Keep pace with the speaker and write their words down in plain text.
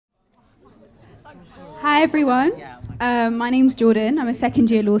Hi everyone, my name's Jordan, I'm a second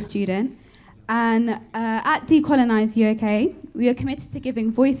year law student, and at Decolonise UoK we are committed to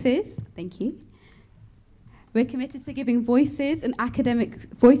giving voices, we're committed to giving voices and academic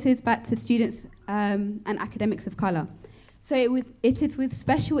voices back to students and academics of colour. So it is with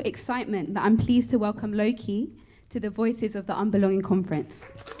special excitement that I'm pleased to welcome Lowkey to the Voices of the Unbelonging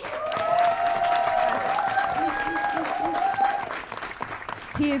Conference.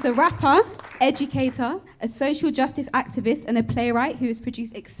 He is a rapper, educator, a social justice activist, and a playwright who has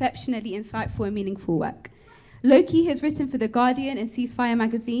produced exceptionally insightful and meaningful work. Lowkey has written for The Guardian and Ceasefire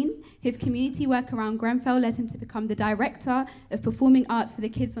magazine. His community work around Grenfell led him to become the director of performing arts for the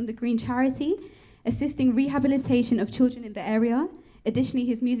Kids on the Green charity, assisting rehabilitation of children in the area. Additionally,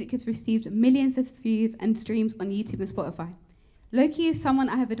 his music has received millions of views and streams on YouTube and Spotify. Lowkey is someone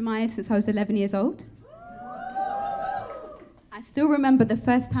I have admired since I was 11 years old. I still remember the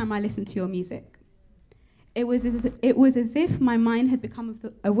first time I listened to your music. It was as if my mind had become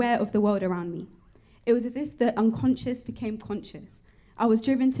aware of the world around me. It was as if the unconscious became conscious. I was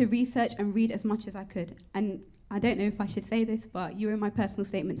driven to research and read as much as I could. And I don't know if I should say this, but you were in my personal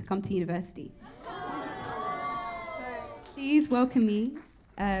statement to come to university. So please welcome me,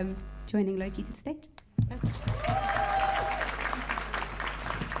 joining Lowkey to the stage.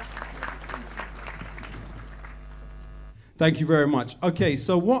 Thank you very much. Okay,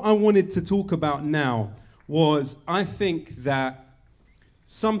 so what I wanted to talk about now was, I think that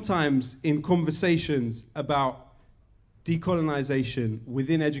sometimes in conversations about decolonisation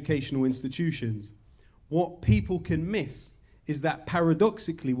within educational institutions, what people can miss is that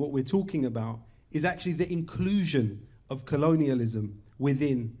paradoxically what we're talking about is actually the inclusion of colonialism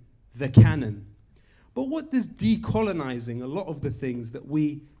within the canon. But what does decolonising a lot of the things that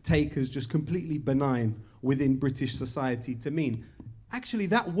we take as just completely benign within British society to mean? Actually,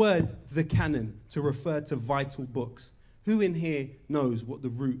 that word, the canon, to refer to vital books. Who in here knows what the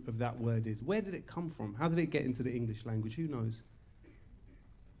root of that word is? Where did it come from? How did it get into the English language? Who knows?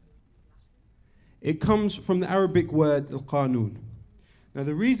 It comes from the Arabic word al-Qanun. Now,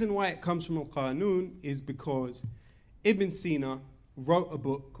 the reason why it comes from al-Qanun is because Ibn Sina wrote a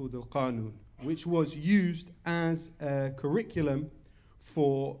book called al-Qanun, which was used as a curriculum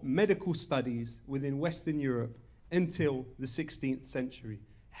for medical studies within Western Europe until the 16th century.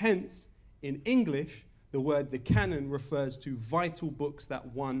 Hence, in English, the word the canon refers to vital books that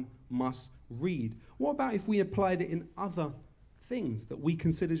one must read. What about if we applied it in other things that we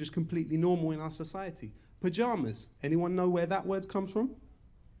consider just completely normal in our society? Pajamas. Anyone know where that word comes from?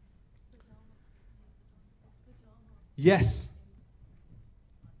 Yes.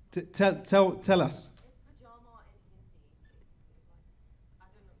 Tell us.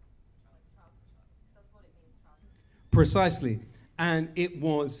 Precisely. And it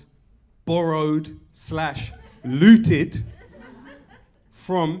was borrowed / looted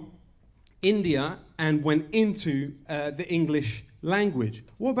from India and went into the English language.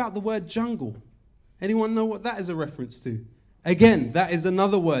 What about the word jungle? Anyone know what that is a reference to? Again, that is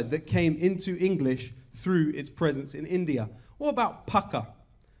another word that came into English through its presence in India. What about pucker?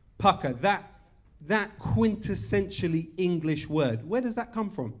 Pucker, that quintessentially English word. Where does that come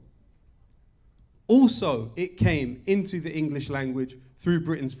from? Also, it came into the English language through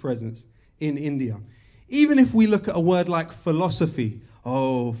Britain's presence in India. Even if we look at a word like philosophy,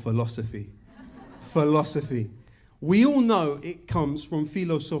 philosophy, philosophy. We all know it comes from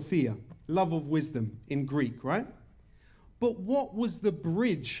philosophia, love of wisdom in Greek, right? But what was the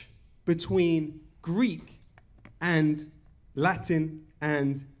bridge between Greek and Latin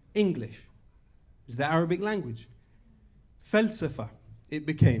and English? Is the Arabic language. Falsafa, it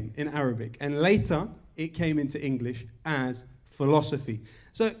became in Arabic, and later it came into English as philosophy.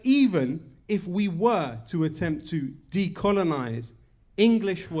 So even if we were to attempt to decolonize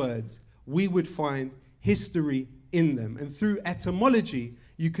English words, we would find history in them. And through etymology,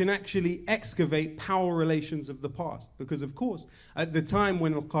 you can actually excavate power relations of the past. Because of course, at the time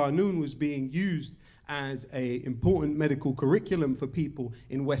when al-Qanun was being used as an important medical curriculum for people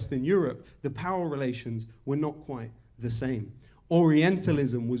in Western Europe, the power relations were not quite the same.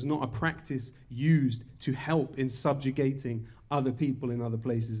 Orientalism was not a practice used to help in subjugating other people in other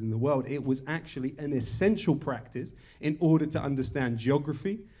places in the world. It was actually an essential practice in order to understand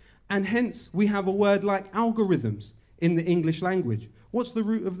geography. And hence, we have a word like algorithms in the English language. What's the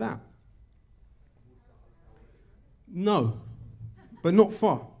root of that? No, but not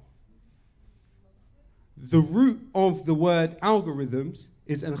far. The root of the word algorithms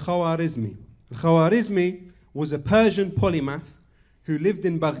is al-Khwarizmi. Al-Khwarizmi was a Persian polymath who lived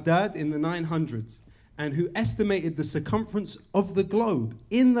in Baghdad in the 900s. and who estimated the circumference of the globe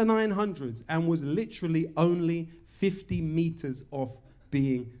in the 900s and was literally only 50 meters off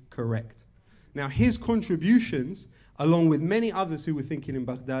being correct. Now, his contributions, along with many others who were thinking in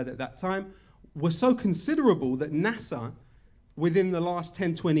Baghdad at that time, were so considerable that NASA, within the last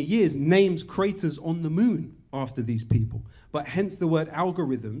 10, 20 years, names craters on the moon after these people. But hence the word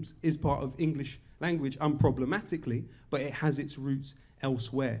algorithms is part of English language unproblematically, but it has its roots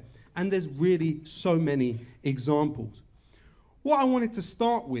elsewhere. And there's really so many examples. What I wanted to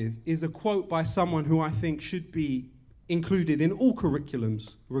start with is a quote by someone who I think should be included in all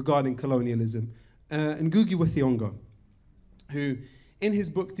curriculums regarding colonialism, Ngugi wa Thiong'o, who in his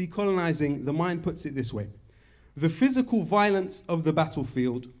book Decolonising the Mind puts it this way: the physical violence of the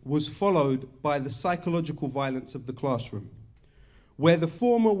battlefield was followed by the psychological violence of the classroom. Where the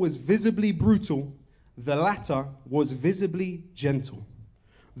former was visibly brutal, the latter was visibly gentle.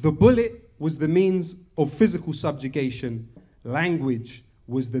 The bullet was the means of physical subjugation. Language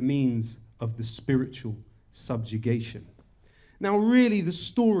was the means of the spiritual subjugation. Now, really, the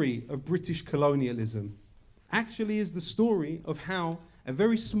story of British colonialism actually is the story of how a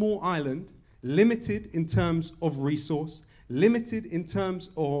very small island, limited in terms of resource, limited in terms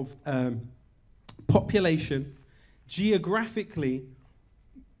of population, geographically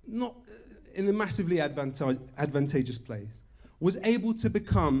not in a massively advantageous place, was able to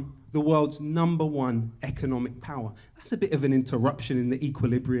become the world's #1 economic power. That's a bit of an interruption in the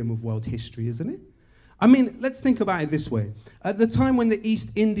equilibrium of world history, isn't it? I mean, let's think about it this way. At the time when the East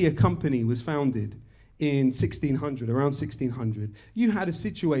India Company was founded in 1600, around 1600, you had a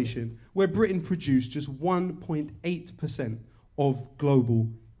situation where Britain produced just 1.8% of global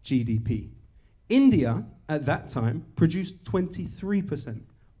GDP. India, at that time, produced 23%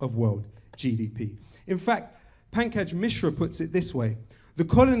 of world GDP. In fact, Pankaj Mishra puts it this way: the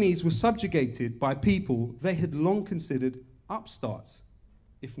colonies were subjugated by people they had long considered upstarts,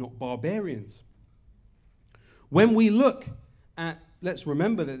 if not barbarians. When we look at, let's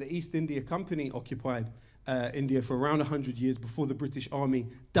remember that the East India Company occupied India for around 100 years before the British Army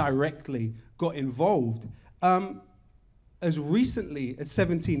directly got involved. As recently as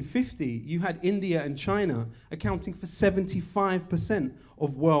 1750, you had India and China accounting for 75%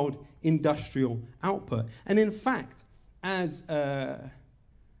 of world industrial output. And in fact, as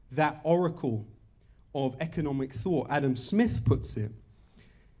that oracle of economic thought, Adam Smith, puts it,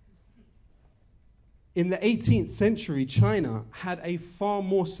 in the 18th century, China had a far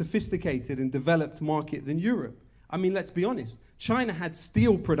more sophisticated and developed market than Europe. I mean, let's be honest. China had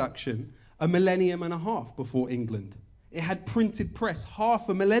steel production a millennium and a half before England. It had printed press half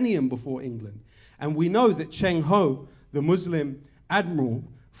a millennium before England. And we know that Cheng Ho, the Muslim admiral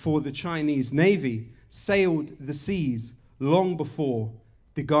for the Chinese Navy, sailed the seas long before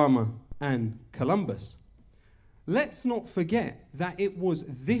Da Gama and Columbus. Let's not forget that it was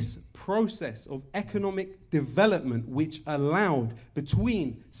this process of economic development which allowed,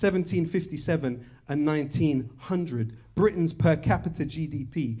 between 1757 and 1900, Britain's per capita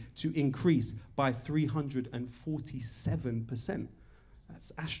GDP to increase by 347%.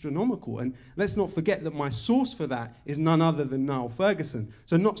 That's astronomical. And let's not forget that my source for that is none other than Niall Ferguson.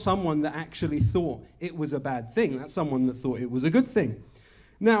 So not someone that actually thought it was a bad thing. That's someone that thought it was a good thing.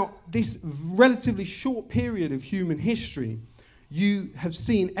 Now, this relatively short period of human history, you have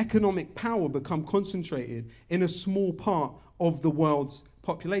seen economic power become concentrated in a small part of the world's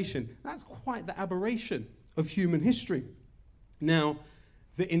population. That's quite the aberration of human history. Now,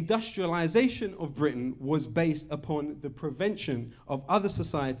 the industrialization of Britain was based upon the prevention of other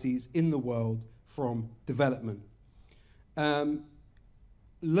societies in the world from development.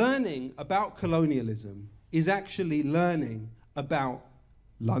 Learning about colonialism is actually learning about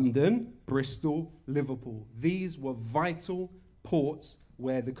London, Bristol, Liverpool. These were vital ports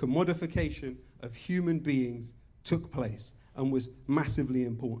where the commodification of human beings took place and was massively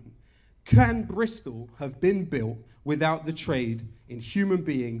important. Can Bristol have been built without the trade in human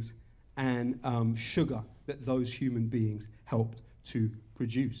beings and sugar that those human beings helped to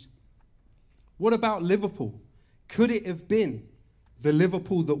produce? What about Liverpool? Could it have been the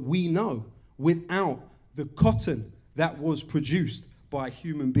Liverpool that we know without the cotton that was produced by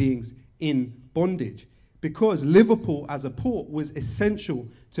human beings in bondage? Because Liverpool as a port was essential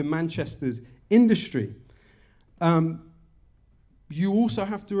to Manchester's industry. You also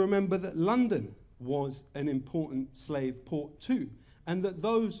have to remember that London was an important slave port too, and that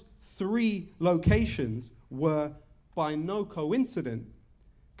those three locations were by no coincidence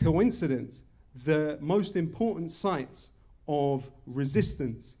the most important sites of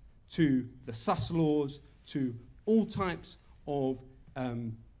resistance to the sus laws, to all types of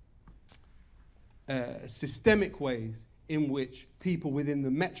systemic ways in which people within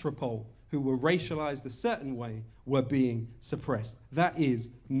the metropole who were racialized a certain way were being suppressed. That is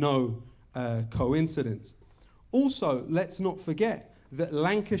no coincidence. Also, let's not forget that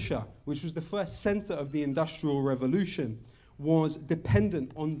Lancashire, which was the first center of the Industrial Revolution, was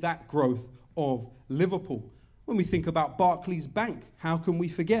dependent on that growth of Liverpool. When we think about Barclays Bank, how can we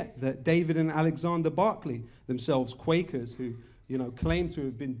forget that David and Alexander Barclay, themselves Quakers who claim to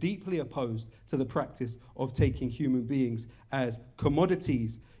have been deeply opposed to the practice of taking human beings as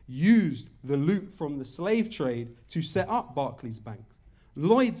commodities, used the loot from the slave trade to set up Barclays Bank.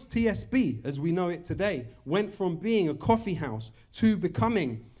 Lloyd's TSB, as we know it today, went from being a coffee house to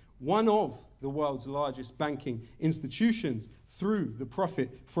becoming one of the world's largest banking institutions through the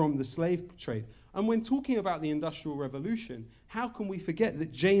profit from the slave trade. And when talking about the Industrial Revolution, how can we forget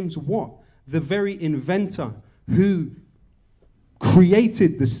that James Watt, the very inventor who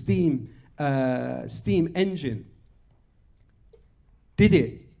created the steam engine, did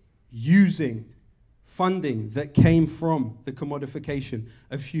it using funding that came from the commodification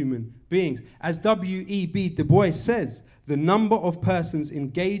of human beings. As W.E.B. Du Bois says, the number of persons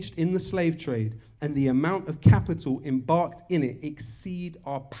engaged in the slave trade and the amount of capital embarked in it exceed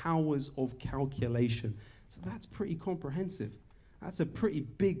our powers of calculation. So that's pretty comprehensive. That's a pretty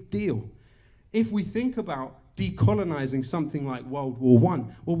big deal. If we think about decolonizing something like World War I,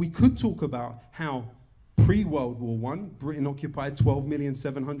 well, we could talk about how pre-World War I, Britain occupied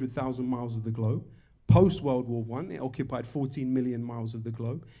 12,700,000 miles of the globe. Post-World War I, it occupied 14 million miles of the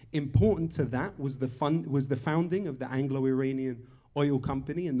globe. Important to that was the founding of the Anglo-Iranian Oil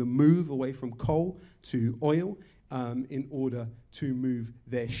Company and the move away from coal to oil in order to move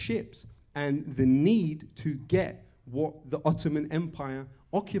their ships, and the need to get what the Ottoman Empire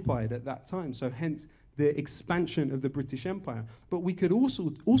occupied at that time. So hence the expansion of the British Empire. But we could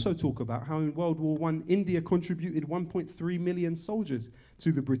also talk about how in World War I, India contributed 1.3 million soldiers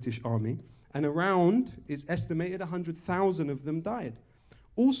to the British Army, and around, it's estimated, 100,000 of them died.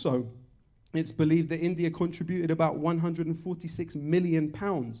 Also, it's believed that India contributed about 146 million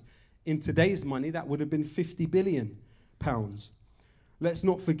pounds. In today's money, that would have been 50 billion pounds. Let's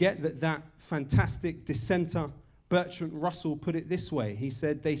not forget that fantastic dissenter Bertrand Russell put it this way. He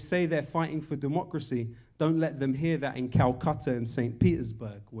said, "They say they're fighting for democracy. Don't let them hear that in Calcutta and St.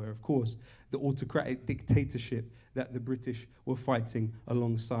 Petersburg," where, of course, the autocratic dictatorship that the British were fighting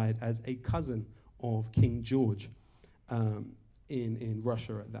alongside as a cousin of King George in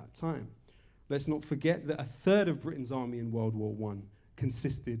Russia at that time. Let's not forget that a third of Britain's army in World War I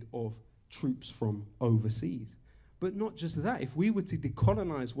consisted of troops from overseas. But not just that. If we were to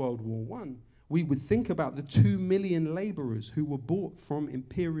decolonize World War I, we would think about the 2 million laborers who were brought from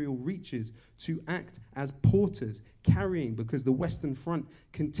imperial reaches to act as porters, carrying, because the Western Front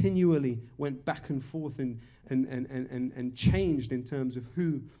continually went back and forth and changed in terms of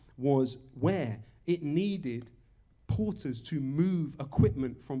who was where. It needed porters to move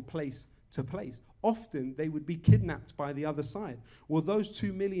equipment from place to place. Often they would be kidnapped by the other side. Well, those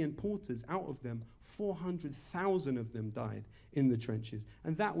 2 million porters, out of them, 400,000 of them died in the trenches.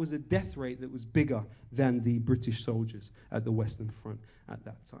 And that was a death rate that was bigger than the British soldiers at the Western Front at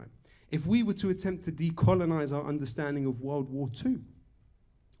that time. If we were to attempt to decolonize our understanding of World War II,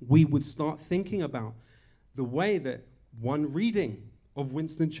 we would start thinking about the way that one reading of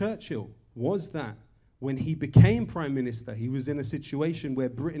Winston Churchill was that when he became Prime Minister, he was in a situation where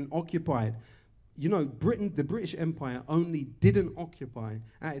Britain occupied, the British Empire only didn't occupy,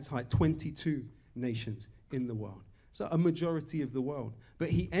 at its height, 22 nations in the world. So a majority of the world. But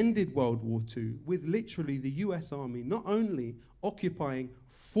he ended World War II with literally the US Army not only occupying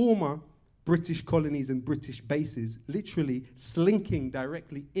former British colonies and British bases, literally slinking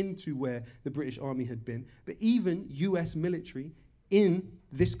directly into where the British Army had been, but even US military in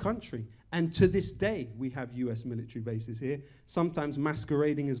this country. And to this day, we have US military bases here, sometimes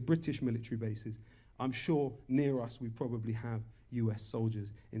masquerading as British military bases. I'm sure near us we probably have US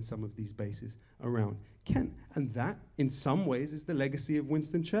soldiers in some of these bases around Kent. And that, in some ways, is the legacy of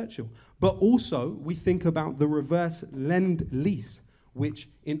Winston Churchill. But also, we think about the reverse lend-lease, which,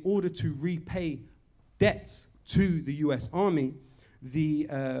 in order to repay debts to the US Army, the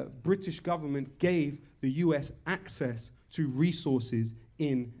British government gave the US access to resources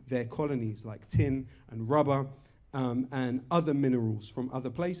in their colonies, like tin and rubber and other minerals from other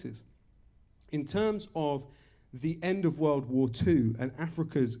places. In terms of the end of World War II and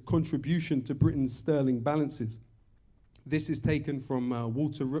Africa's contribution to Britain's sterling balances, this is taken from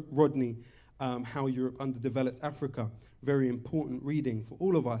Walter Rodney, How Europe Underdeveloped Africa, very important reading for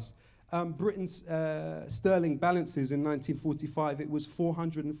all of us. Britain's sterling balances in 1945, it was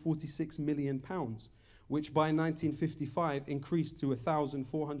 £446 million, which by 1955 increased to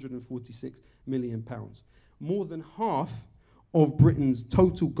 £1,446 million. More than half of Britain's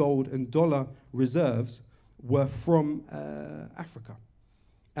total gold and dollar reserves were from Africa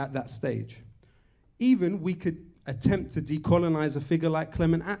at that stage. Even we could attempt to decolonize a figure like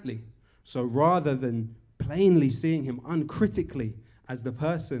Clement Attlee. So rather than plainly seeing him uncritically as the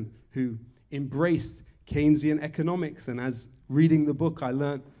person who embraced Keynesian economics, and as reading the book I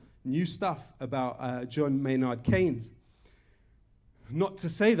learned new stuff about John Maynard Keynes. Not to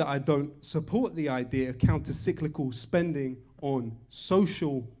say that I don't support the idea of counter-cyclical spending on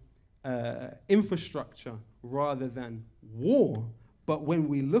social infrastructure rather than war, but when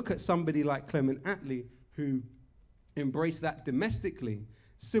we look at somebody like Clement Attlee, who embraced that domestically,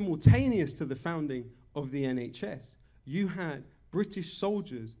 simultaneous to the founding of the NHS, you had British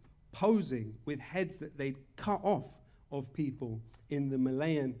soldiers posing with heads that they'd cut off of people in the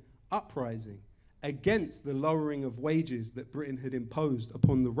Malayan uprising against the lowering of wages that Britain had imposed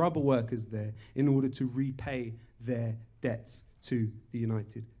upon the rubber workers there in order to repay their debts to the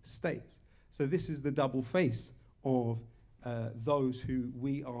United States. So this is the double face of those who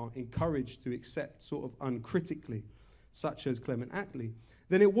we are encouraged to accept sort of uncritically, such as Clement Attlee.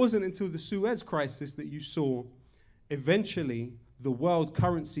 Then it wasn't until the Suez Crisis that you saw eventually the world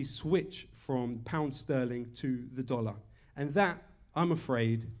currency switch from pound sterling to the dollar. And that, I'm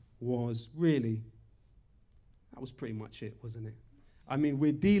afraid, was really, that was pretty much it, wasn't it? I mean,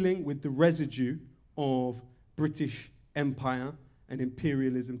 we're dealing with the residue of British empire and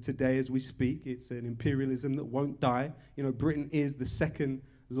imperialism today as we speak. It's an imperialism that won't die. You know, Britain is the second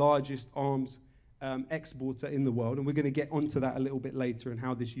largest arms exporter in the world, and we're going to get onto that a little bit later and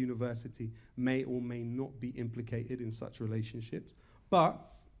how this university may or may not be implicated in such relationships. But,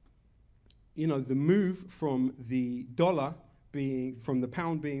 you know, the move from the dollar being, from the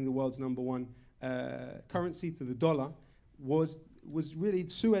pound being the world's #1 currency to the dollar was really,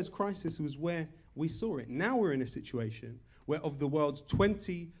 Suez Crisis was where we saw it. Now we're in a situation where of the world's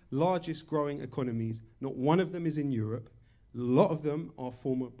 20 largest growing economies, not one of them is in Europe. A lot of them are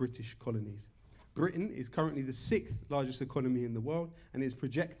former British colonies. Britain is currently the 6th largest economy in the world and is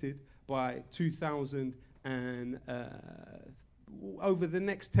projected by 2000 and over the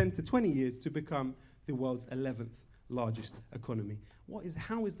next 10 to 20 years to become the world's 11th largest economy.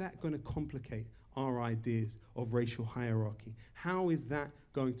 How is that going to complicate our ideas of racial hierarchy? How is that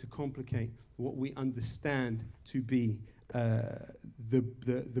going to complicate what we understand to be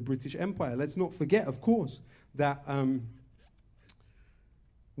the British Empire? Let's not forget, of course, that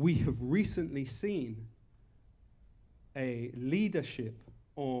we have recently seen a leadership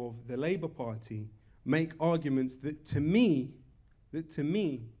of the Labour Party make arguments that to me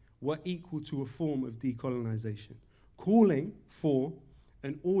were equal to a form of decolonisation, calling for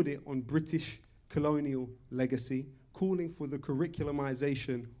an audit on British colonial legacy, calling for the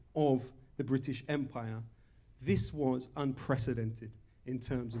curriculumization of the British Empire. This was unprecedented in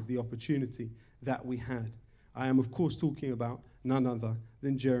terms of the opportunity that we had. I am, of course, talking about none other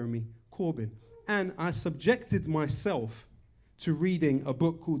than Jeremy Corbyn. And I subjected myself to reading a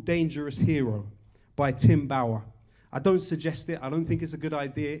book called Dangerous Hero by Tim Bauer. I don't suggest it. I don't think it's a good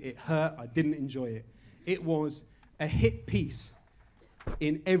idea. It hurt. I didn't enjoy it. It was a hit piece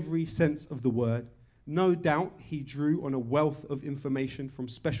in every sense of the word. No doubt he drew on a wealth of information from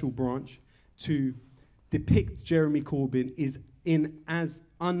Special Branch to depict Jeremy Corbyn in as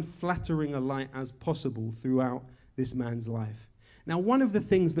unflattering a light as possible throughout this man's life. Now, one of the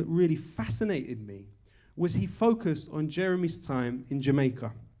things that really fascinated me was he focused on Jeremy's time in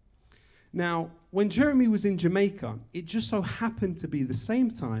Jamaica. Now, when Jeremy was in Jamaica, it just so happened to be the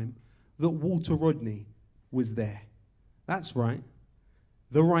same time that Walter Rodney was there. That's right,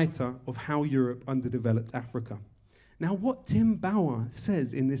 the writer of How Europe Underdeveloped Africa. Now, what Tim Bauer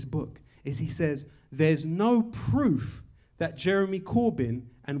says in this book is he says, there's no proof that Jeremy Corbyn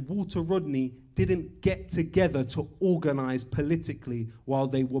and Walter Rodney didn't get together to organize politically while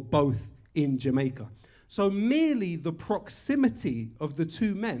they were both in Jamaica. So merely the proximity of the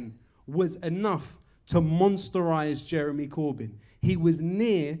two men was enough to monsterize Jeremy Corbyn. He was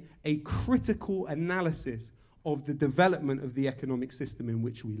near a critical analysis of the development of the economic system in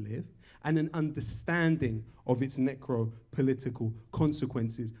which we live and an understanding of its necro-political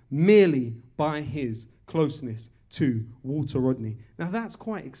consequences merely by his closeness to Walter Rodney. Now that's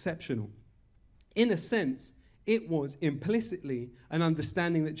quite exceptional. In a sense, it was implicitly an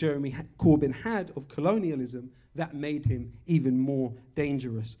understanding that Jeremy Corbyn had of colonialism that made him even more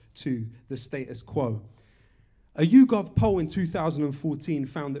dangerous to the status quo. A YouGov poll in 2014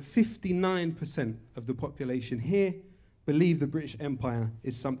 found that 59% of the population here believe the British Empire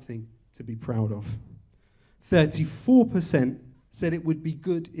is something to be proud of. 34% said it would be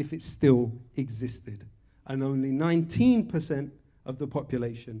good if it still existed, and only 19% of the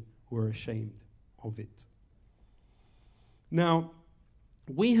population were ashamed of it. Now,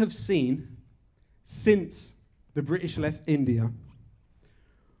 we have seen, since the British left India,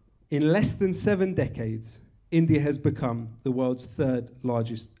 in less than 7 decades, India has become the world's 3rd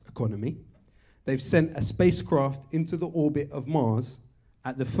largest economy. They've sent a spacecraft into the orbit of Mars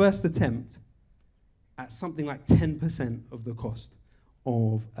at the first attempt at something like 10% of the cost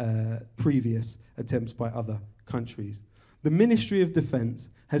of previous attempts by other countries. The Ministry of Defence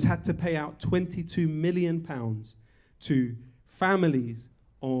has had to pay out £22 million to families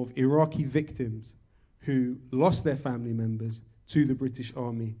of Iraqi victims who lost their family members to the British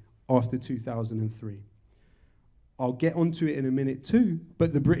Army after 2003. I'll get onto it in a minute too,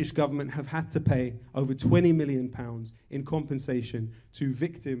 but the British government have had to pay over £20 million in compensation to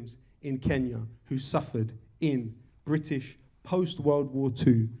victims in Kenya who suffered in British post-World War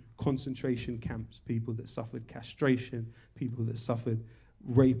II concentration camps, people that suffered castration, people that suffered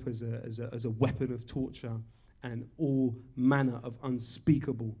rape as a weapon of torture, and all manner of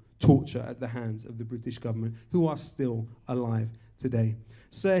unspeakable torture at the hands of the British government, who are still alive today.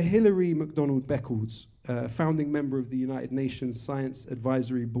 Sir Hilary MacDonald Beckles, founding member of the United Nations Science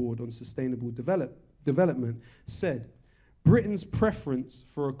Advisory Board on Sustainable Development, said, "Britain's preference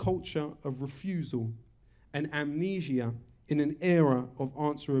for a culture of refusal and amnesia in an era of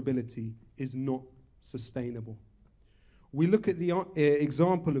answerability is not sustainable." We look at the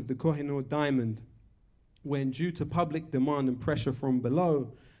example of the Kohinoor diamond, when due to public demand and pressure from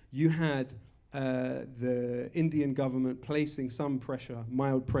below, you had the Indian government placing some pressure,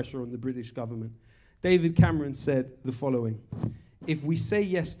 mild pressure on the British government. David Cameron said the following: "If we say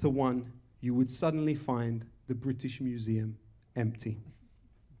yes to one, you would suddenly find the British Museum empty."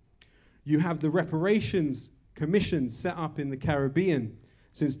 You have the reparations commission set up in the Caribbean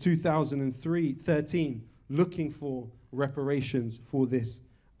since 2013, looking for reparations for this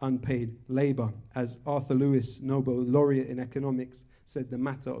unpaid labor. As Arthur Lewis, Nobel laureate in economics, said, the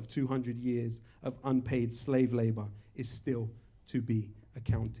matter of 200 years of unpaid slave labor is still to be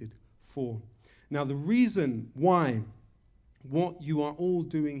accounted for. Now, the reason why what you are all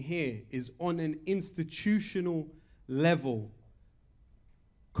doing here is on an institutional level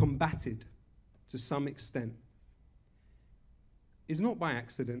combated to some extent is not by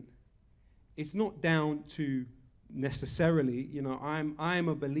accident. It's not down to necessarily, I am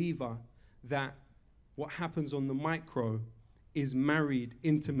a believer that what happens on the micro is married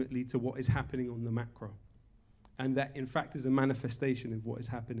intimately to what is happening on the macro, and that in fact is a manifestation of what is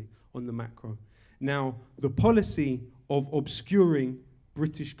happening on the macro. Now, the policy of obscuring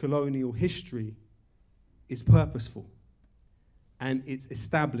British colonial history is purposeful, and it's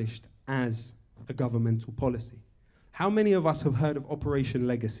established as a governmental policy. How many of us have heard of Operation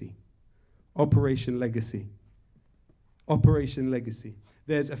Legacy? Operation Legacy. Operation Legacy.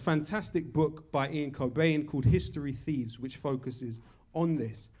 There's a fantastic book by Ian Cobain called History Thieves, which focuses on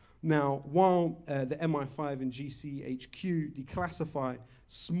this. Now, while the MI5 and GCHQ declassify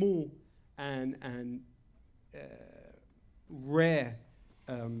small and rare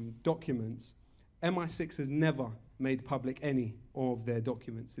documents, MI6 has never made public any of their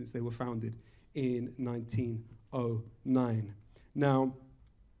documents since they were founded in 1909. Now,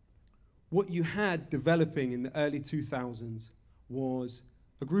 what you had developing in the early 2000s was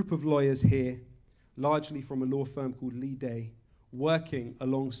a group of lawyers here, largely from a law firm called Lee Day, working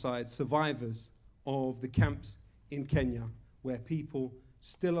alongside survivors of the camps in Kenya, where people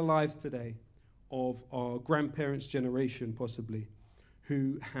still alive today, of our grandparents' generation possibly,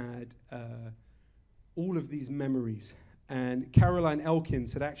 who had all of these memories. And Caroline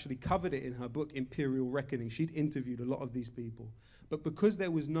Elkins had actually covered it in her book, Imperial Reckoning. She'd interviewed a lot of these people. But because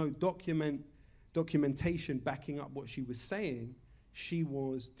there was no documentation backing up what she was saying, she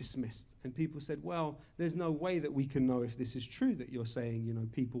was dismissed. And people said, well, there's no way that we can know if this is true that you're saying,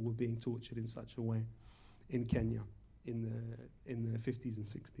 people were being tortured in such a way in Kenya in the 50s and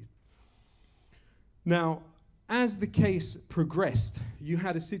 60s. Now, as the case progressed, you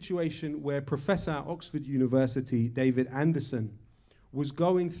had a situation where Professor at Oxford University, David Anderson, was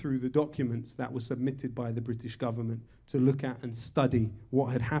going through the documents that were submitted by the British government to look at and study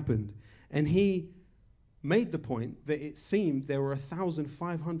what had happened. And he made the point that it seemed there were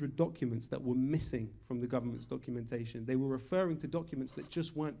 1,500 documents that were missing from the government's documentation. They were referring to documents that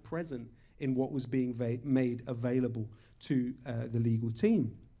just weren't present in what was being made available to the legal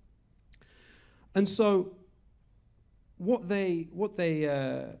team. And so what they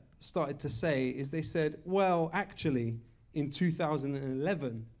started to say is they said, well, actually, in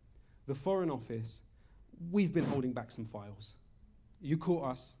 2011, the Foreign Office, we've been holding back some files. You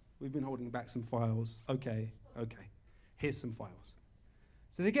caught us. We've been holding back some files. Okay. Here's some files.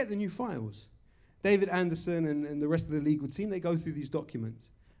 So they get the new files. David Anderson and the rest of the legal team, they go through these documents.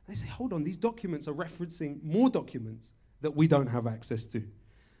 They say, hold on, these documents are referencing more documents that we don't have access to.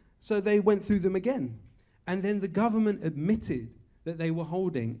 So they went through them again. And then the government admitted that they were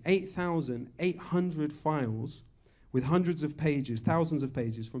holding 8,800 files with hundreds of pages, thousands of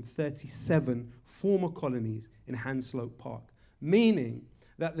pages from 37 former colonies in Hanslope Park, meaning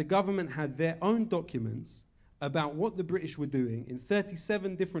that the government had their own documents about what the British were doing in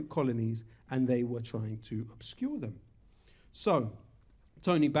 37 different colonies, and they were trying to obscure them. So,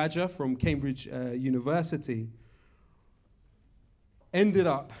 Tony Badger from Cambridge University ended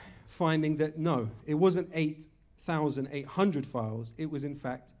up finding that no, it wasn't 8,800 files, it was in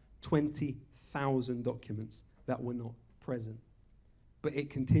fact 20,000 documents that were not present. But it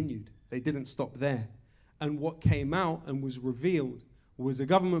continued. They didn't stop there. And what came out and was revealed was a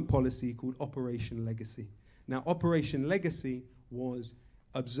government policy called Operation Legacy. Now, Operation Legacy was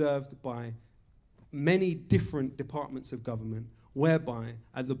observed by many different departments of government, whereby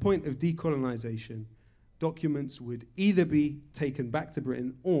at the point of decolonisation, documents would either be taken back to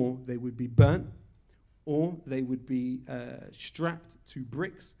Britain, or they would be burnt, or they would be strapped to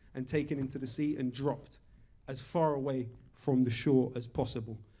bricks and taken into the sea and dropped as far away from the shore as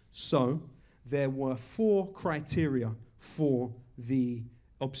possible. So there were 4 criteria for the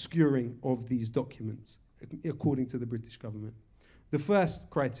obscuring of these documents, according to the British government. The first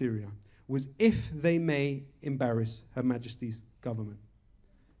criteria was if they may embarrass Her Majesty's government.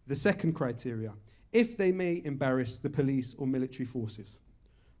 The second criteria, if they may embarrass the police or military forces.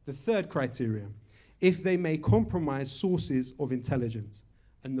 The third criteria, if they may compromise sources of intelligence.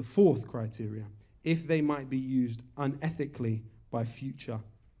 And the fourth criteria, if they might be used unethically by future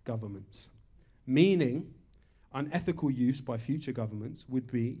governments. Meaning, unethical use by future governments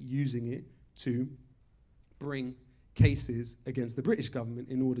would be using it to bring cases against the British government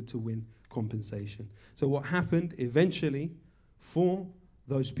in order to win compensation. So what happened eventually for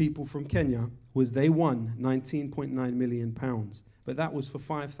those people from Kenya was they won £19.9 million, but that was for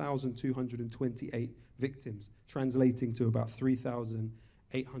 5,228 victims, translating to about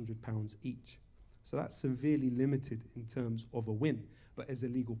 £3,800 each. So that's severely limited in terms of a win, but as a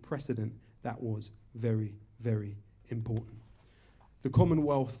legal precedent, that was very, very important. The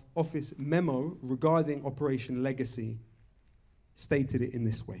Commonwealth Office memo regarding Operation Legacy stated it in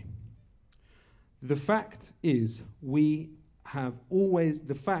this way. The fact is, it has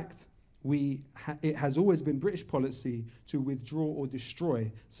always been British policy to withdraw or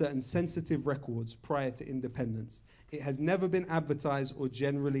destroy certain sensitive records prior to independence. It has never been advertised or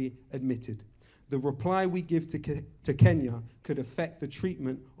generally admitted. The reply we give to Kenya could affect the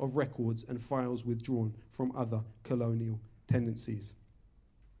treatment of records and files withdrawn from other colonial tendencies.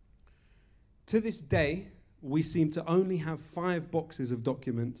 To this day, we seem to only have 5 boxes of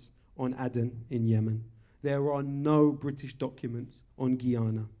documents on Aden in Yemen. There are no British documents on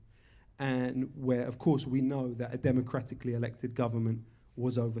Guyana, and where, of course, we know that a democratically elected government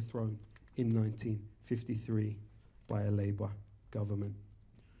was overthrown in 1953 by a Labour government.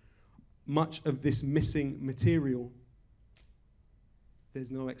 Much of this missing material,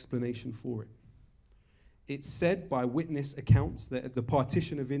 there's no explanation for it. It's said by witness accounts that at the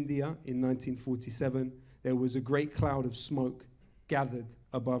partition of India in 1947, there was a great cloud of smoke gathered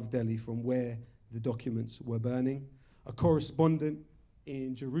above Delhi from where the documents were burning. A correspondent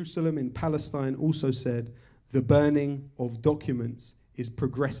in Jerusalem, in Palestine, also said the burning of documents is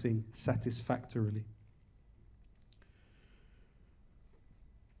progressing satisfactorily.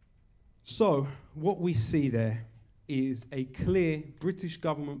 So, what we see there is a clear British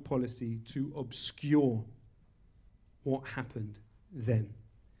government policy to obscure what happened then.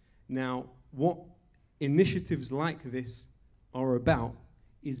 Now, what initiatives like this are about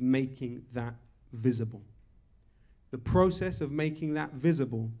is making that visible. The process of making that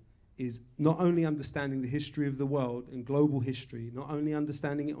visible is not only understanding the history of the world and global history, not only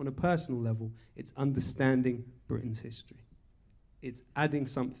understanding it on a personal level, it's understanding Britain's history. It's adding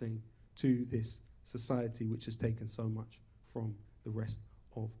something to this society which has taken so much from the rest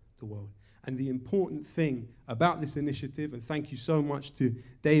of the world. And the important thing about this initiative, and thank you so much to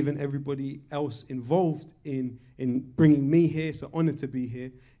Dave and everybody else involved in bringing me here, it's an honor to be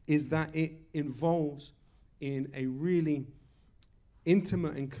here, is that it involves in a really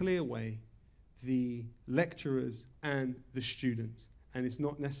intimate and clear way the lecturers and the students. And it's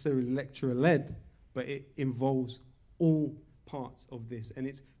not necessarily lecturer-led, but it involves all parts of this, and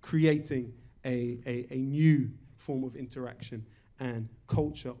it's creating a new form of interaction and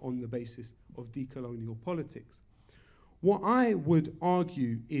culture on the basis of decolonial politics. What I would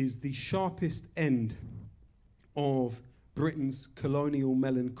argue is the sharpest end of Britain's colonial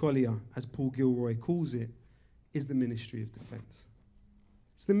melancholia, as Paul Gilroy calls it, is the Ministry of Defence.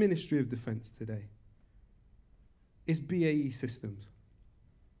 It's the Ministry of Defence today. It's BAE Systems.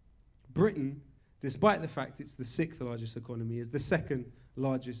 Britain, despite the fact it's the 6th largest economy, is the 2nd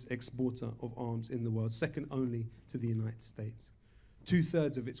largest exporter of arms in the world, second only to the United States.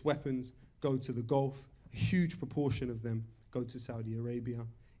 2/3 of its weapons go to the Gulf. A huge proportion of them go to Saudi Arabia,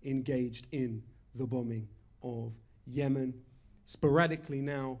 engaged in the bombing of Yemen, sporadically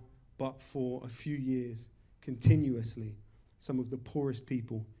now, but for a few years, continuously, some of the poorest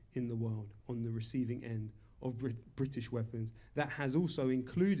people in the world on the receiving end of British weapons. That has also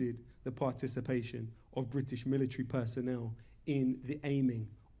included the participation of British military personnel in the aiming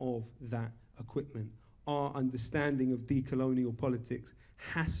of that equipment. Our understanding of decolonial politics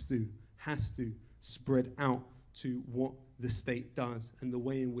has to spread out to what the state does and the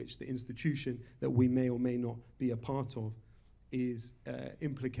way in which the institution that we may or may not be a part of is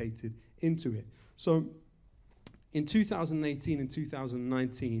implicated into it. So in 2018 and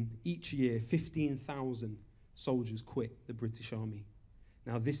 2019, each year, 15,000 soldiers quit the British Army.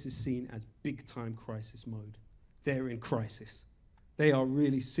 Now, this is seen as big-time crisis mode. They're in crisis. They are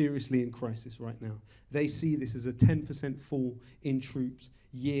really seriously in crisis right now. They see this as a 10% fall in troops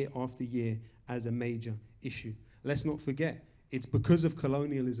year after year as a major issue. Let's not forget, it's because of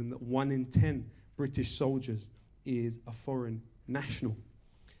colonialism that 1 in 10 British soldiers is a foreign national.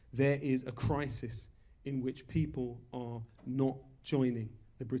 There is a crisis in which people are not joining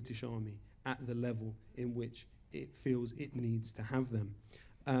the British Army at the level in which it feels it needs to have them.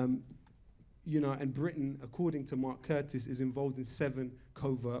 And Britain, according to Mark Curtis, is involved in 7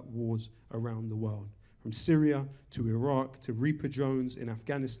 covert wars around the world, from Syria to Iraq to Reaper drones in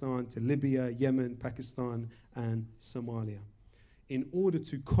Afghanistan to Libya, Yemen, Pakistan, and Somalia. In order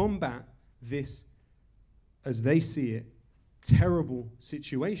to combat this, as they see it, terrible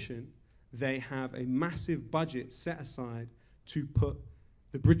situation, they have a massive budget set aside to put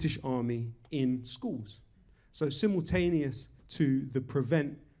the British Army in schools. So simultaneous to the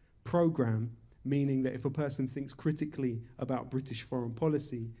PREVENT program, meaning that if a person thinks critically about British foreign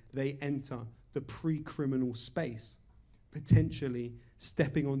policy, they enter the pre-criminal space, potentially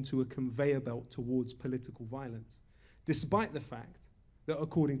stepping onto a conveyor belt towards political violence. Despite the fact that,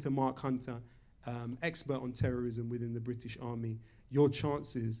 according to Mark Hunter, expert on terrorism within the British Army, your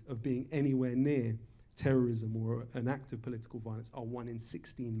chances of being anywhere near terrorism or an act of political violence are 1 in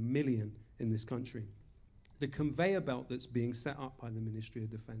 16 million in this country. The conveyor belt that's being set up by the Ministry of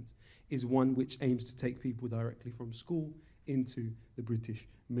Defence is one which aims to take people directly from school into the British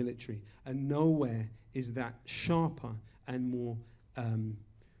military. And nowhere is that sharper and more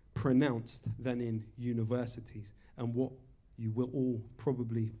pronounced than in universities. And what you will all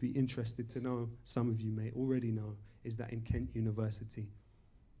probably be interested to know, some of you may already know, is that in Kent University,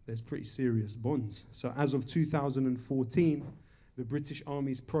 there's pretty serious bonds. So as of 2014, the British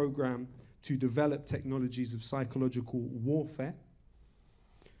Army's programme to develop technologies of psychological warfare,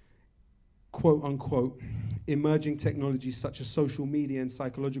 quote unquote, emerging technologies such as social media and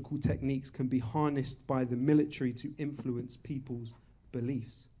psychological techniques can be harnessed by the military to influence people's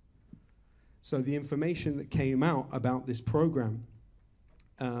beliefs. So the information that came out about this program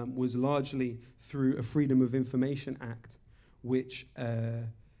was largely through a Freedom of Information Act, which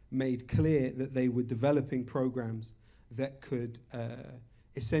made clear that they were developing programs that could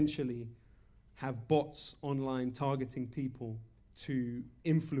essentially have bots online targeting people to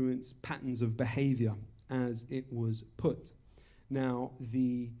influence patterns of behavior, as it was put. Now,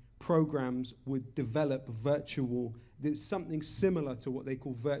 the programs would develop virtual, there's something similar to what they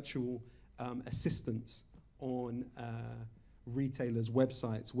call virtual assistants on retailers'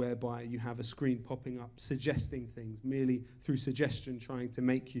 websites, whereby you have a screen popping up suggesting things, merely through suggestion trying to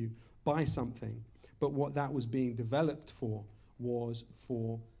make you buy something. But what that was being developed for was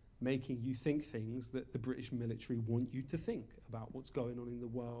for making you think things that the British military want you to think about what's going on in the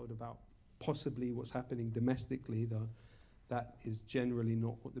world, about possibly what's happening domestically, though that is generally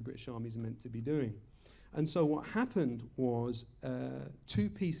not what the British Army is meant to be doing. And so what happened was 2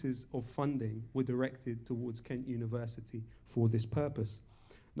 pieces of funding were directed towards Kent University for this purpose.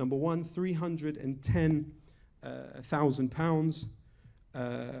 Number one, £310,000,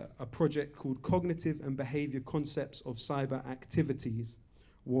 a project called Cognitive and Behaviour Concepts of Cyber Activities,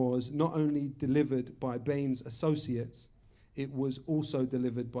 was not only delivered by Baines Associates, it was also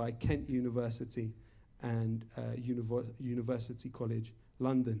delivered by Kent University and University College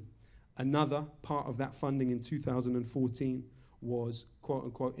London. Another part of that funding in 2014 was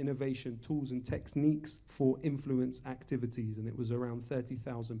quote-unquote innovation tools and techniques for influence activities, and it was around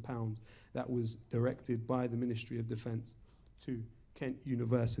 £30,000 that was directed by the Ministry of Defence to Kent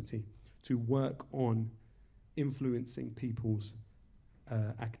University to work on influencing people's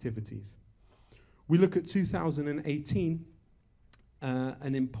activities. We look at 2018,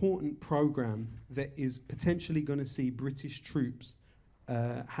 an important program that is potentially going to see British troops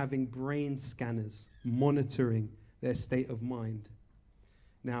having brain scanners monitoring their state of mind.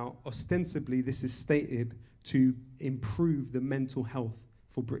 Now, ostensibly, this is stated to improve the mental health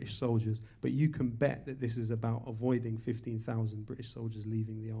for British soldiers, but you can bet that this is about avoiding 15,000 British soldiers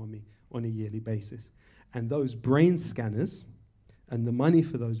leaving the army on a yearly basis. And those brain scanners, and the money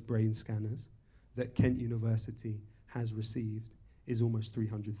for those brain scanners that Kent University has received is almost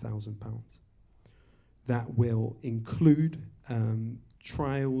 £300,000. That will include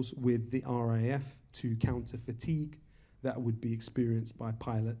trials with the RAF to counter fatigue that would be experienced by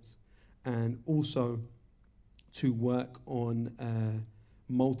pilots, and also to work on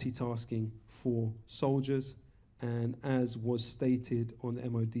multitasking for soldiers. And as was stated on the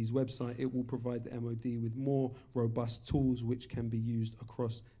MOD's website, it will provide the MOD with more robust tools which can be used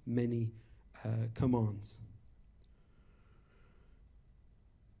across many commands.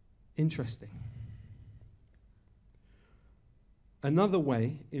 Interesting. Another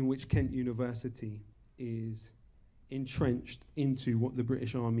way in which Kent University is entrenched into what the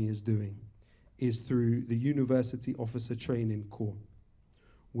British Army is doing is through the University Officer Training Corps,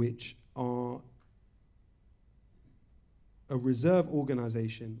 which are a reserve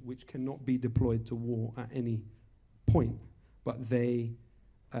organisation which cannot be deployed to war at any point, but they,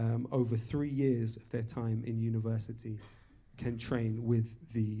 over 3 years of their time in university, can train with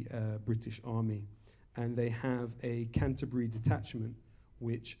the British Army. And they have a Canterbury detachment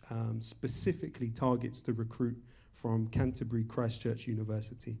which specifically targets to recruit from Canterbury Christchurch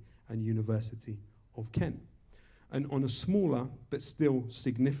University and University of Kent. And on a smaller but still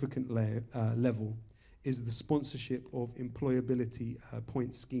significant level is the sponsorship of employability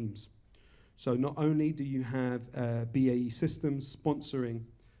point schemes. So not only do you have BAE Systems sponsoring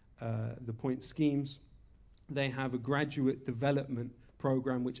the point schemes, they have a graduate development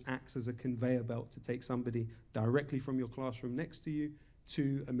program which acts as a conveyor belt to take somebody directly from your classroom next to you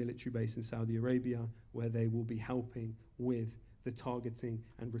to a military base in Saudi Arabia, where they will be helping with the targeting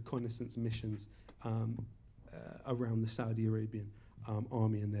and reconnaissance missions around the Saudi Arabian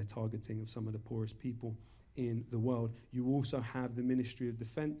army and their targeting of some of the poorest people in the world. You also have the Ministry of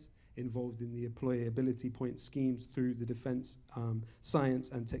Defence involved in the employability point schemes through the Defence Science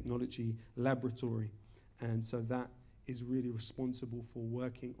and Technology Laboratory. And so that is really responsible for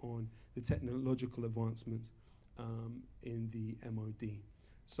working on the technological advancements in the MOD.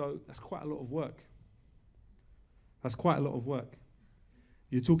 So that's quite a lot of work. That's quite a lot of work.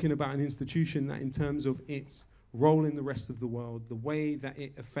 You're talking about an institution that, in terms of its role in the rest of the world, the way that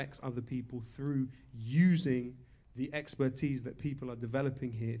it affects other people through using the expertise that people are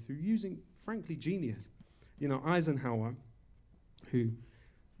developing here, through using, frankly, genius. You know, Eisenhower, who,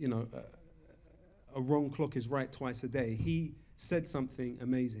 you know, a wrong clock is right twice a day, he said something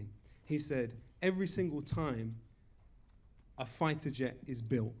amazing. He said, every single time a fighter jet is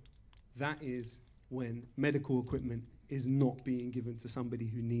built, that is when medical equipment is not being given to somebody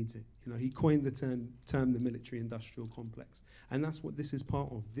who needs it. You know, he coined the term the military-industrial complex. And that's what this is part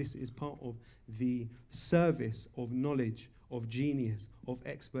of. This is part of the service of knowledge, of genius, of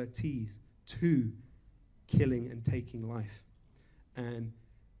expertise to killing and taking life. And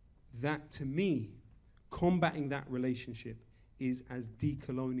that, to me, combating that relationship is as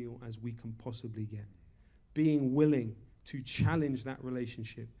decolonial as we can possibly get. Being willing to challenge that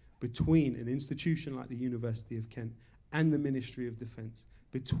relationship between an institution like the University of Kent and the Ministry of Defence,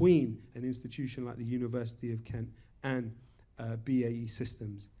 between an institution like the University of Kent and BAE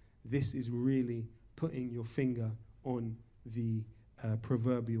Systems. This is really putting your finger on the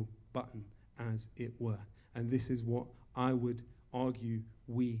proverbial button, as it were. And this is what I would argue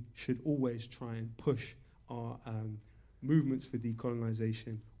we should always try and push our movements for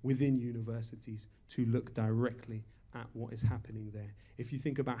decolonisation within universities to look directly at what is happening there. If you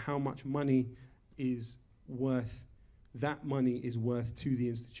think about how much money is worth, that money is worth to the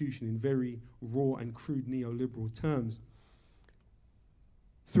institution in very raw and crude neoliberal terms,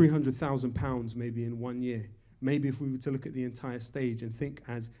 £300,000 maybe in 1 year. Maybe if we were to look at the entire stage and think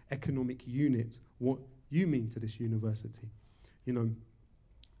as economic units, what you mean to this university. You know,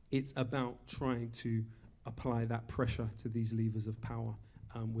 it's about trying to apply that pressure to these levers of power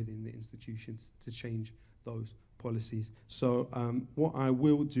within the institutions to change those policies. So what I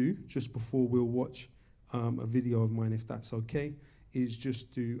will do, just before we'll watch a video of mine, if that's okay, is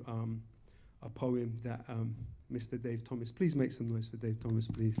just do a poem that Mr. Dave Thomas, please make some noise for Dave Thomas,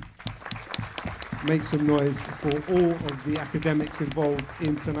 please. Make some noise for all of the academics involved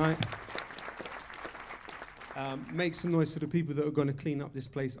in tonight. Make some noise for the people that are going to clean up this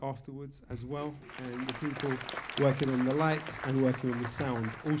place afterwards as well, and the people working on the lights and working on the sound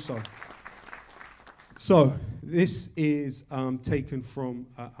also. So this is taken from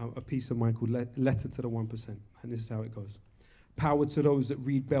a piece of mine called Letter to the 1%, and this is how it goes. Power to those that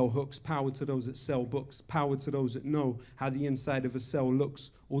read bell hooks, power to those that sell books, power to those that know how the inside of a cell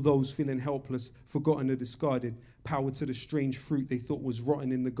looks, or those feeling helpless, forgotten or discarded. Power to the strange fruit they thought was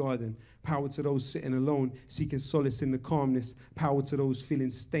rotten in the garden. Power to those sitting alone, seeking solace in the calmness. Power to those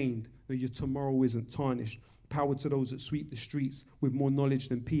feeling stained, that your tomorrow isn't tarnished. Power to those that sweep the streets with more knowledge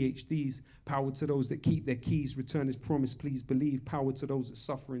than PhDs. Power to those that keep their keys, return as promised, please believe. Power to those that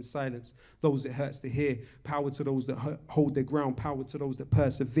suffer in silence, those it hurts to hear. Power to those that hold their ground. Power to those that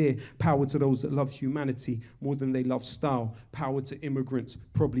persevere. Power to those that love humanity more than they love style. Power to immigrants,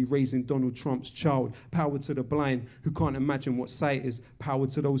 probably raising Donald Trump's child. Power to the blind who can't imagine what sight is. Power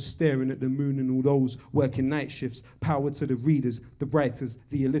to those staring at the moon and all those working night shifts. Power to the readers, the writers,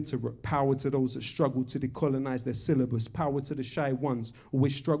 the illiterate. Power to those that struggle to decolonize their syllabus. Power to the shy ones,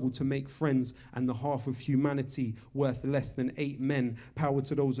 always struggle to make friends, and the half of humanity worth less than 8 men. Power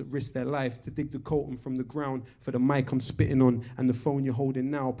to those that risk their life to dig the coltan from the ground for the mic I'm spitting on and the phone you're holding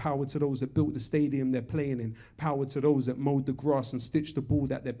now. Power to those that built the stadium they're playing in. Power to those that mowed the grass and stitched the ball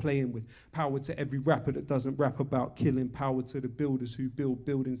that they're playing with. Power to every rapper that doesn't rap about killing. Power to the builders who build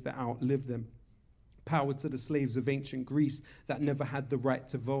buildings that outlive them. Power to the slaves of ancient Greece that never had the right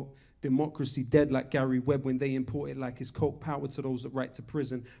to vote. Democracy dead like Gary Webb when they import it like his coke. Power to those that write to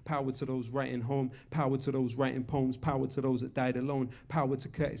prison. Power to those writing home. Power to those writing poems. Power to those that died alone. Power to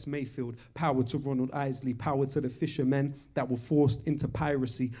Curtis Mayfield. Power to Ronald Isley. Power to the fishermen that were forced into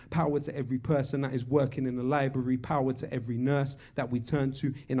piracy. Power to every person that is working in the library. Power to every nurse that we turn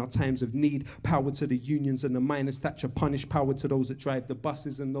to in our times of need. Power to the unions and the miners that you punish. Power to those that drive the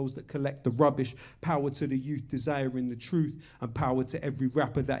buses and those that collect the rubbish. Power to the youth desiring the truth. And power to every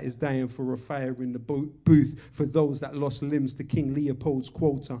rapper that is dying for a fire in the booth, for those that lost limbs to King Leopold's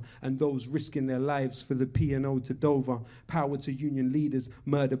quota, and those risking their lives for the P&O to Dover. Power to union leaders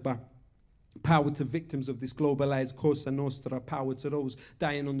murdered by power to victims of this globalized Cosa Nostra. Power to those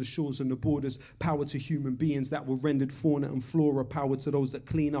dying on the shores and the borders. Power to human beings that were rendered fauna and flora. Power to those that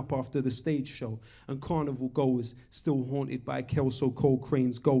clean up after the stage show. And carnival goers still haunted by Kelso Cole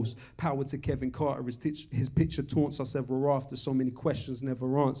Crane's ghost. Power to Kevin Carter, his picture taunts us ever after, so many questions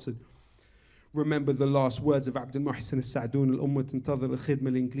never answered. Remember the last words of Abdul Muhsin al-Sa'doun, al-Umma tantadhir al-khidma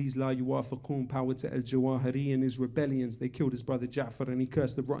al-Inglis la yuwafaqun. Power to al-Jawahiri and his rebellions. They killed his brother Ja'far and he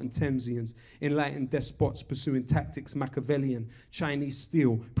cursed the rotten Thameseans. Enlightened despots pursuing tactics Machiavellian. Chinese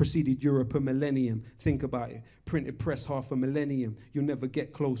steel preceded Europe a millennium. Think about it. Printed press half a millennium. You'll never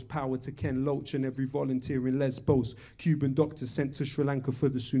get close. Power to Ken Loach and every volunteer in Lesbos. Cuban doctors sent to Sri Lanka for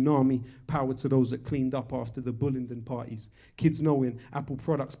the tsunami. Power to those that cleaned up after the Bullingdon parties. Kids knowing Apple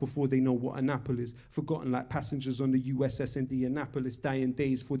products before they know what an apple is. Forgotten like passengers on the USS Indianapolis, dying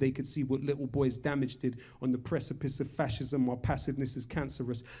days before they could see what little boys' damage did on the precipice of fascism while passiveness is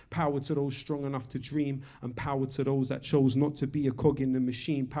cancerous. Power to those strong enough to dream, and power to those that chose not to be a cog in the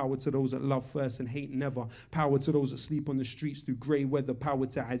machine. Power to those that love first and hate never. Power to those that sleep on the streets through grey weather. Power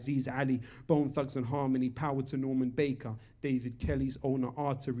to Aziz Ali, Bone Thugs and Harmony. Power to Norman Baker, David Kelly's owner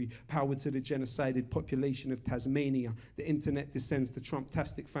artery. Power to the genocided population of Tasmania. The internet descends to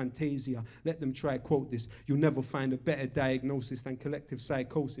Trump-tastic fantasia. Let them try, quote this. You'll never find a better diagnosis than collective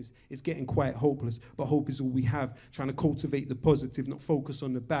psychosis. It's getting quite hopeless, but hope is all we have. Trying to cultivate the positive, not focus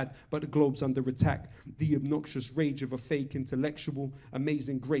on the bad, but the globe's under attack. The obnoxious rage of a fake intellectual.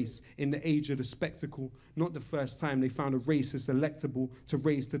 Amazing grace in the age of the spectacle. Not the first time they found a racist electable to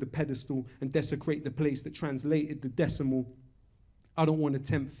raise to the pedestal and desecrate the place that translated the decimal. I don't want to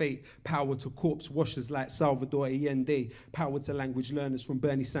tempt fate. Power to corpse washers like Salvador Allende. Power to language learners from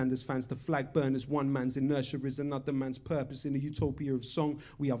Bernie Sanders fans to flag burners. One man's inertia is another man's purpose. In a utopia of song,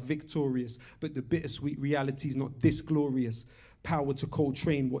 we are victorious. But the bittersweet reality is not this glorious. Power to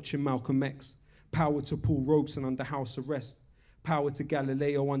Coltrane watching Malcolm X. Power to Paul Robeson under house arrest. Power to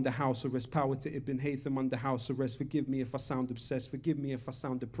Galileo under house arrest. Power to Ibn Haytham under house arrest. Forgive me if I sound obsessed. Forgive me if I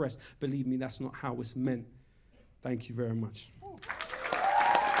sound depressed. Believe me, that's not how it's meant. Thank you very much.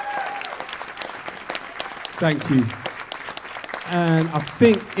 Thank you. And I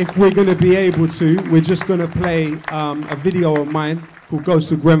think if we're going to be able to, we're just going to play a video of mine called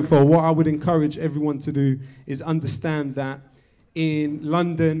Ghosts of Grenfell. What I would encourage everyone to do is understand that in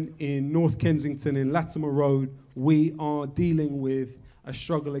London, in North Kensington, in Latimer Road, we are dealing with a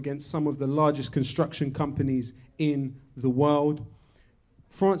struggle against some of the largest construction companies in the world.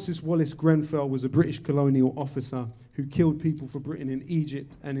 Francis Wallace Grenfell was a British colonial officer who killed people for Britain in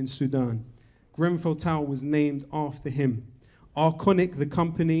Egypt and in Sudan. Grenfell Tower was named after him. Arconic, the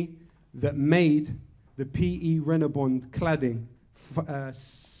company that made the P.E. Renabond cladding,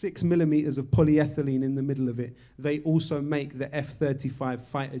 6 millimeters of polyethylene in the middle of it, they also make the F-35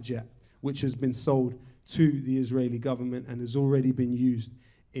 fighter jet, which has been sold to the Israeli government and has already been used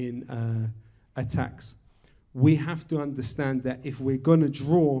in attacks. We have to understand that if we're going to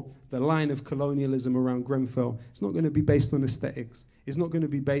draw the line of colonialism around Grenfell, it's not going to be based on aesthetics. It's not going to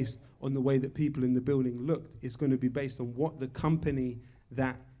be based on the way that people in the building looked. It's going to be based on what the company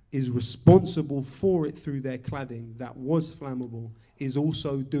that is responsible for it through their cladding, that was flammable, is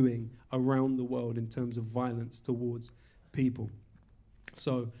also doing around the world in terms of violence towards people.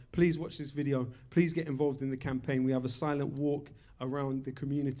 So please watch this video. Please get involved in the campaign. We have a silent walk around the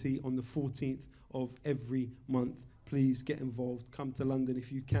community on the 14th of every month. Please get involved. Come to London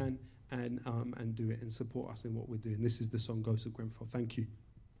if you can and do it and support us in what we're doing. This is the song Ghosts of Grenfell. Thank you.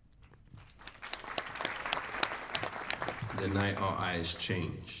 The night our eyes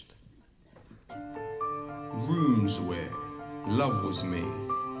changed. Rooms where love was made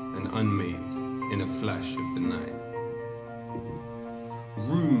and unmade in a flash of the night.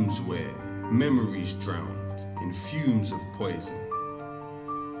 Rooms where memories drowned in fumes of poison.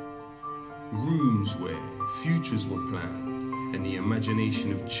 Rooms where futures were planned and the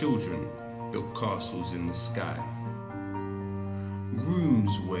imagination of children built castles in the sky.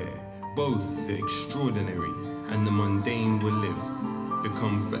 Rooms where both the extraordinary and the mundane were lived,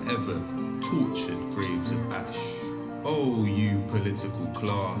 become forever tortured graves of ash. Oh, you political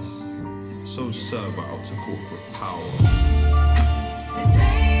class, so servile to corporate power. The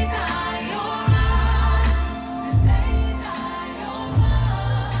day that you're us, the day that you're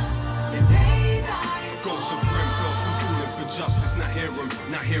us, the day that you're Ghosts of Grenfell still calling for justice, not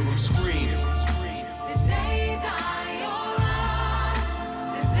hear 'em scream. the day that you're us,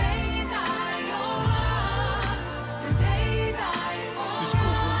 the day that you're us, the day that you're This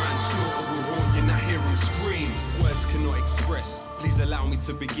corporate manslaughter will haunt you, not hear 'em scream. Words cannot express, please allow me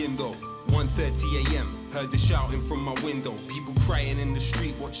to begin though. 1:30 a.m, heard the shouting from my window. People crying in the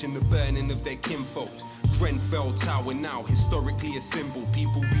street, watching the burning of their kinfolk. Grenfell Tower now, historically a symbol.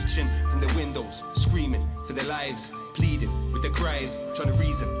 People reaching from their windows, screaming for their lives, pleading with their cries, trying to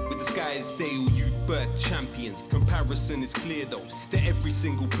reason with the skies. They all youth birth champions. Comparison is clear though, that every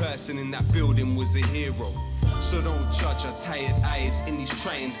single person in that building was a hero. So don't judge our tired eyes in these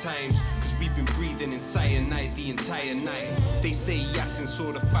trying times, cause we've been breathing in cyanide the entire night. They say Yasin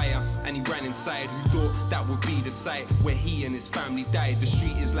saw the fire and he ran inside. Who thought that would be the site where he and his family died? The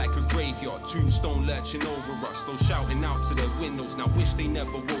street is like a graveyard, tombstone lurching over us. Those shouting out to their windows, now wish they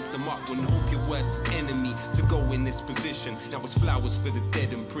never woke them up. Wouldn't hope your worst enemy to go in this position. Now it's flowers for the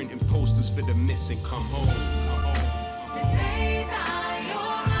dead and printing posters for the missing. Come home, come home. the day that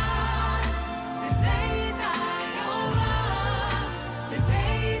you're us, the day that you're us, the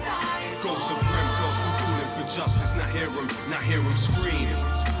day that you're Ghosts of Grenfell still calling for justice, not hear 'em scream.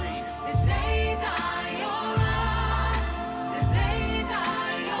 the day that you're us, the day that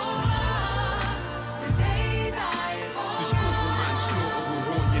you're us, the day that you're This corporate manslaughter will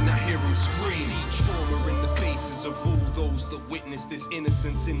haunt you, not hear 'em scream. See trauma in the faces of all those that witness this,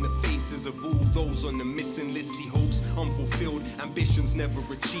 innocence in the faces of all those on the missing list. See hopes unfulfilled, ambitions never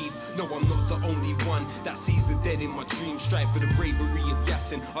achieved. No, I'm not the only one that sees the dead in my dreams. Strive for the bravery of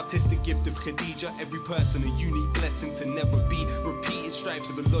Yasin, artistic gift of Khadija. Every person a unique blessing to never be repeated. Strive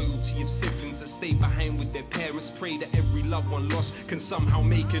for the loyalty of siblings that stay behind with their parents. Pray that every loved one lost can somehow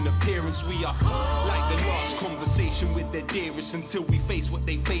make an appearance. We are like the last conversation with their dearest. Until we face what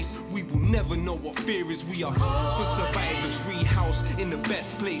they face, we will never know what fear is. We are for survivors, rehoused in the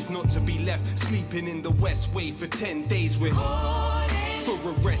best place, not to be left sleeping in the West Way for 10 days. We're for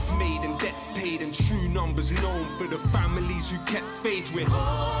arrests made and debts paid and true numbers known. For the families who kept faith, we're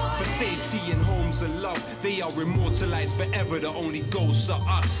for safety and homes and love. They are immortalized forever, the only ghosts are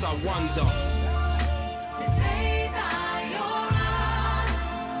us. I wonder. the day that you're us,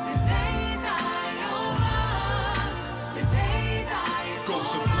 the day that you're us, the day that you're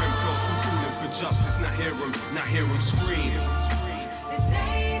Ghosts of Grenfell still calling for justice, not hear 'em scream. the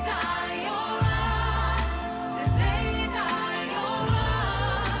day that you're us, the day that you're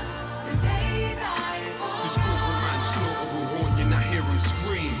us, the day that you're This corporate manslaughter will haunt you, not hear 'em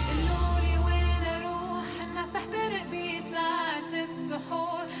scream. قولي وين اروح الناس تحترق بيسات السوق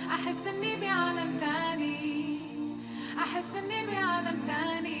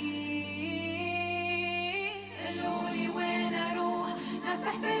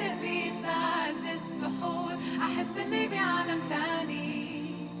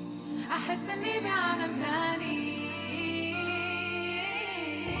أحس إني بعالم ثاني.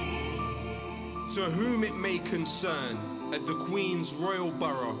 To whom it may concern, at the Queen's Royal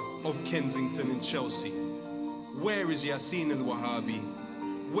Borough of Kensington and Chelsea, where is Yasin al-Wahhabi?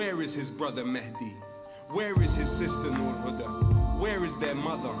 Where is his brother Mehdi? Where is his sister Nur Huda? Where is their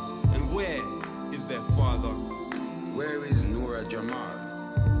mother? And where is their father? Where is Noura Jamal?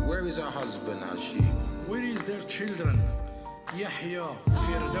 Where is her husband Ashim? Where is their children? Yahya,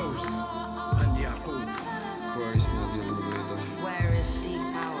 Firdaus, and Yaqub. Where is Nadia Loueda? Where is Steve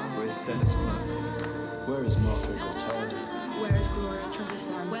Power? Where is Dennis Murphy? Where is Marco Gottardi? Where is Gloria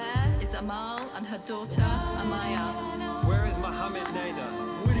Trevisan? Where is Amal and her daughter Amaya? Where is Mohammed Nader?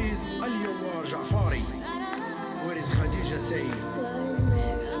 Where is Al-Yawar Ja'fari? Where is Khadija Sayyid?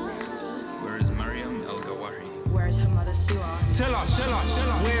 Where is Mariam El-Gawahi? Where is her mother Su'a? Tell us,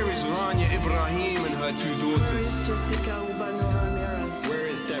 where is Rania Ibrahim and her two daughters? Jessica Ubano Ramirez? Where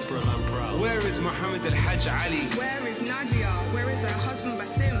is Deborah Lampral? Where is Muhammad Al-Hajj Ali? Where is Nadia? Where is her husband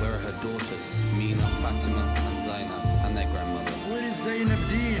Basim? Where are her daughters, Mina, Fatima and Zainab, and their grandmother? Where is Zainab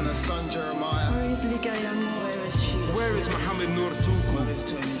Deen and her son Jeremiah? Where is Ligaya? Where is Sheila? Where is Muhammad Nur Tuku? Where is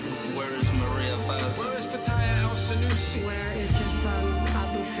Tony Dissi? Where is Maria Baz? Where is Fataya Al-Sanusi? Where is her son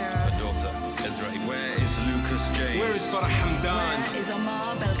Abu Faras? Her daughter, Ezra. Where is Lucas James? Where is Farah Hamdan? Where is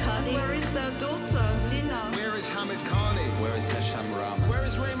Omar Belkadi? Where is their daughter Lina? Where is Hamid Khani? Where is Hesham Rama? Where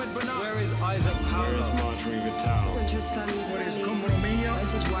is Raymond Bernard? Where is Isaac Powell? Where is Marjorie Vital? And her son Where is Ali? Kumrumiya? Where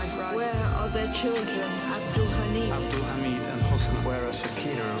is his wife Razi? Where are their children Abdul Hanif? Abdul Hamid and Hosna. Where are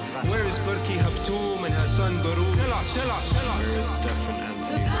Sakina and Fatima? Where is Burki Habtoum and her son Barouk? Tell us. Where is Stefan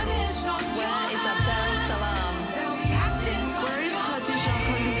Anthony Rose? Where is Abdel Salam? Where is Khadija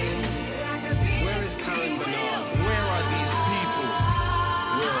Khaloufi? Where is Karen Bernard? Where are these people?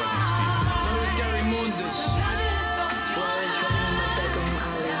 Where are these people? Where is Gary Mundus? Where is Rahima Begum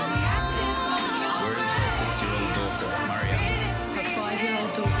Ali? Where is her 6-year-old daughter, Mariam? Her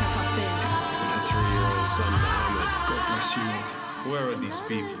 5-year-old daughter Hafiz? And her 3-year-old son, Mohammed? God bless you all. Where are these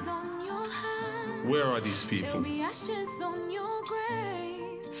people? Where are these There'll people? be ashes on your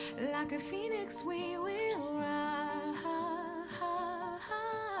graves. Like a phoenix we will rise.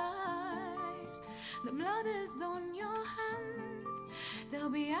 The blood is on your hands.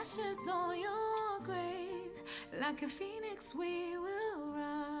 There'll be ashes on your graves. Like a phoenix we will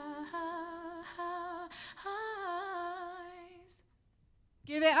rise.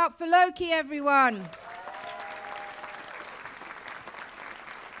 Give it up for Lowkey, everyone.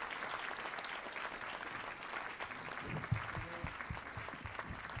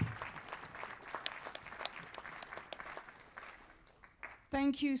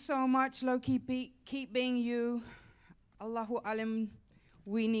 Thank you so much, Lowkey. Keep being you. Allahu Alim,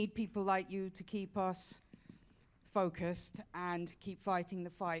 we need people like you to keep us focused and keep fighting the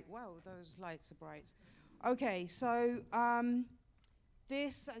fight. Wow, those lights are bright. Okay, so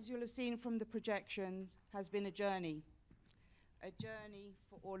this, as you'll have seen from the projections, has been a journey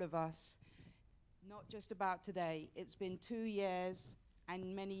for all of us, not just about today. It's been 2 years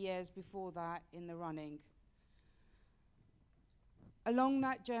and many years before that in the running. Along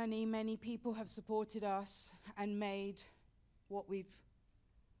that journey, many people have supported us and made what we've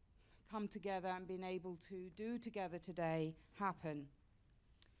come together and been able to do together today happen.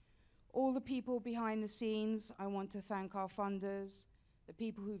 All the people behind the scenes, I want to thank our funders, the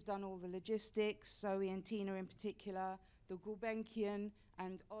people who've done all the logistics, Zoe and Tina in particular, the Gulbenkian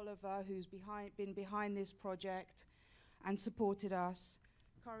and Oliver, who's been behind this project and supported us,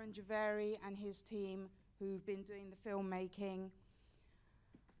 Karan Javeri and his team, who've been doing the filmmaking,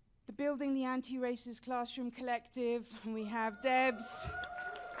 the Building the Anti-Racist Classroom Collective, and we have Debs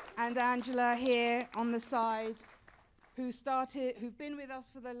and Angela here on the side, who've been with us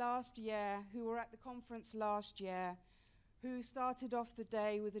for the last year, who were at the conference last year, who started off the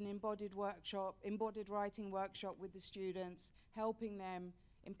day with an embodied writing workshop with the students, helping them,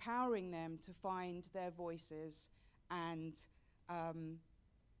 empowering them to find their voices and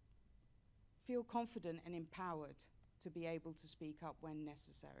feel confident and empowered to be able to speak up when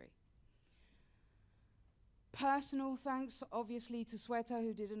necessary. Personal thanks, obviously, to Sweta,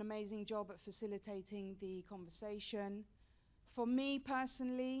 who did an amazing job at facilitating the conversation. For me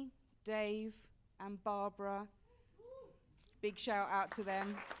personally, Dave and Barbara, big shout out to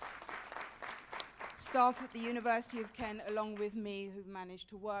them. Staff at the University of Kent, along with me, who've managed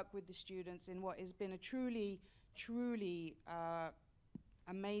to work with the students in what has been a truly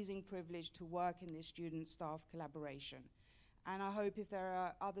amazing privilege to work in this student-staff collaboration. And I hope if there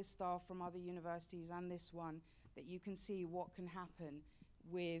are other staff from other universities and this one, that you can see what can happen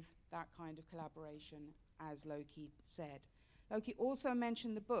with that kind of collaboration, as Lowkey said. Lowkey also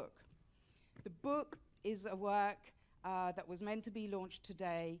mentioned the book. The book is a work that was meant to be launched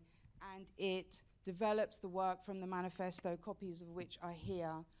today, and it develops the work from the manifesto, copies of which are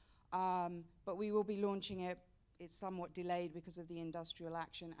here. But we will be launching it. It's somewhat delayed because of the industrial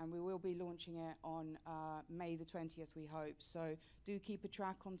action, and we will be launching it on May the 20th, we hope. So do keep a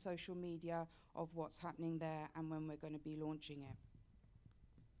track on social media of what's happening there and when we're going to be launching it.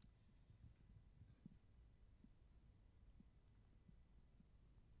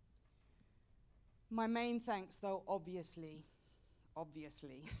 My main thanks, though, obviously,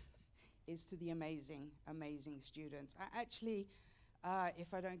 is to the amazing, amazing students. I actually,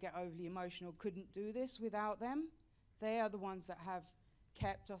 if I don't get overly emotional, couldn't do this without them. They are the ones that have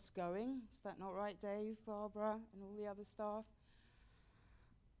kept us going. Is that not right, Dave, Barbara, and all the other staff?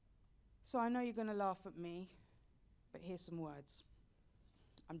 So I know you're going to laugh at me, but here's some words.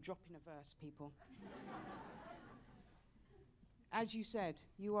 I'm dropping a verse, people. As you said,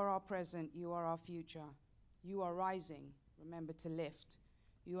 you are our present, you are our future. You are rising, remember to lift.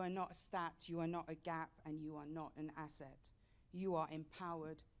 You are not a stat, you are not a gap, and you are not an asset. You are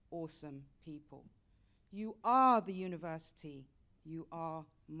empowered, awesome people. You are the university. You are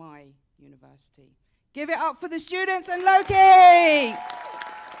my university. Give it up for the students and Lowkey!